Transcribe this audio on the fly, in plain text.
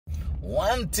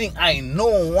one thing I know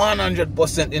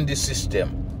 100% in this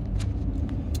system,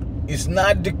 it's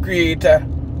not the Creator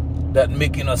that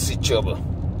making us see trouble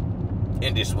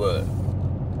in this world.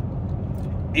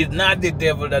 It's not the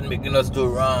devil that making us do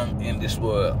wrong in this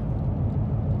world.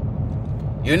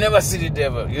 You never see the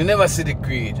devil. You never see the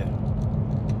Creator.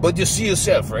 But you see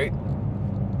yourself, right?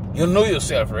 You know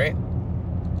yourself, right?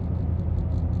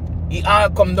 It all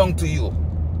come down to you.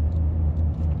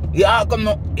 It all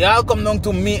come down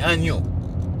to me and you.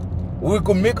 We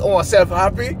could make ourselves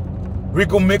happy. We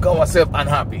could make ourselves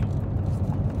unhappy.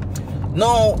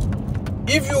 Now,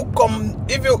 if you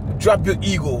drop your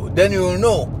ego, then you will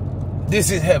know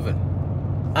this is heaven.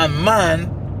 And man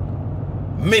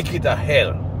make it a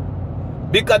hell.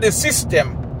 Because the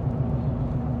system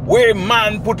where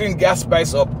man putting gas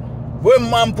price up, where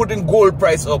man putting gold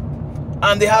price up,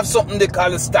 and they have something they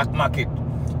call the stock market,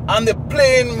 and they're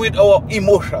playing with our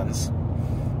emotions.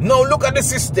 Now look at the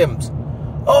systems.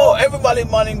 Oh, everybody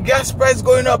morning, gas price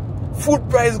going up, food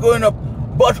price going up.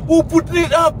 But who put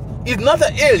it up? It's not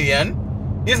an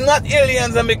alien. It's not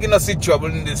aliens that making us see trouble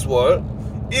in this world.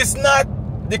 It's not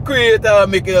the Creator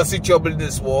making us see trouble in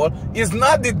this world. It's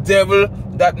not the devil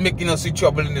that making us see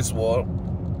trouble in this world.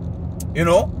 You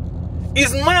know?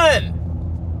 It's man.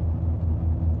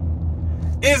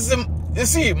 You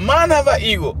see, man have an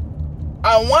ego.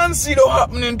 And once it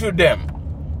happening to them,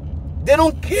 they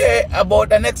don't care about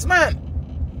the next man.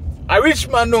 A rich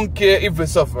man don't care if we're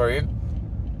suffering.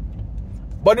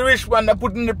 But the rich man are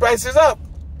putting the prices up.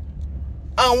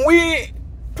 And we,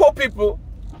 poor people,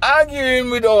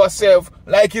 arguing with ourselves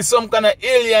like it's some kind of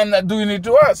alien that doing it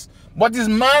to us. But it's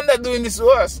man that doing this to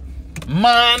us.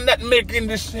 Man that making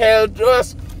this hell to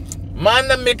us. Man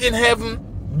that making heaven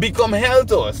become hell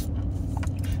to us.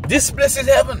 This place is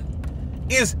heaven.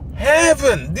 Is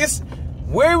heaven. This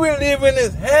where we live in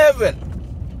is heaven.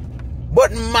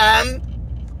 But man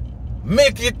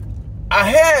make it a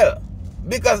hell.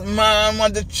 Because man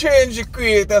want to change the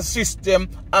Creator system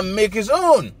and make his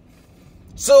own.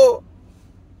 So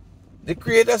the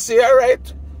Creator say,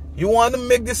 alright, you want to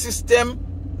make the system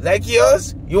like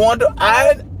yours? You want to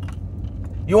add?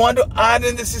 You want to add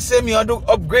in the system? You want to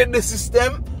upgrade the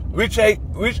system? Which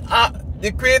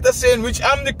the Creator saying, which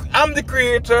I'm the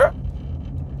Creator.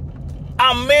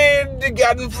 I made the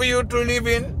garden for you to live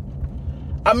in.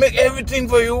 I make everything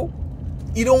for you.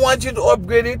 He don't want you to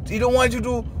upgrade it. He don't want you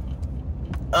to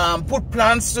put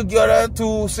plants together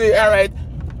to say, all right,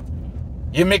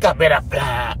 you make a better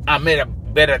plant. I made a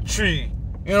better tree.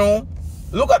 You know,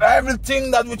 look at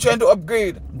everything that we're trying to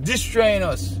upgrade, destroying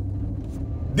us.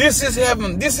 This is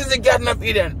heaven. This is the Garden of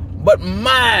Eden. But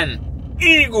man,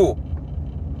 ego,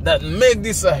 that make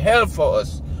this a hell for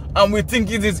us, and we think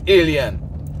it is alien.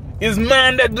 It's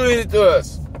man that doing it to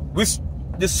us.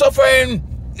 The suffering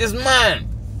is man.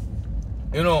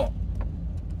 You know.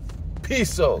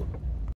 Peace out.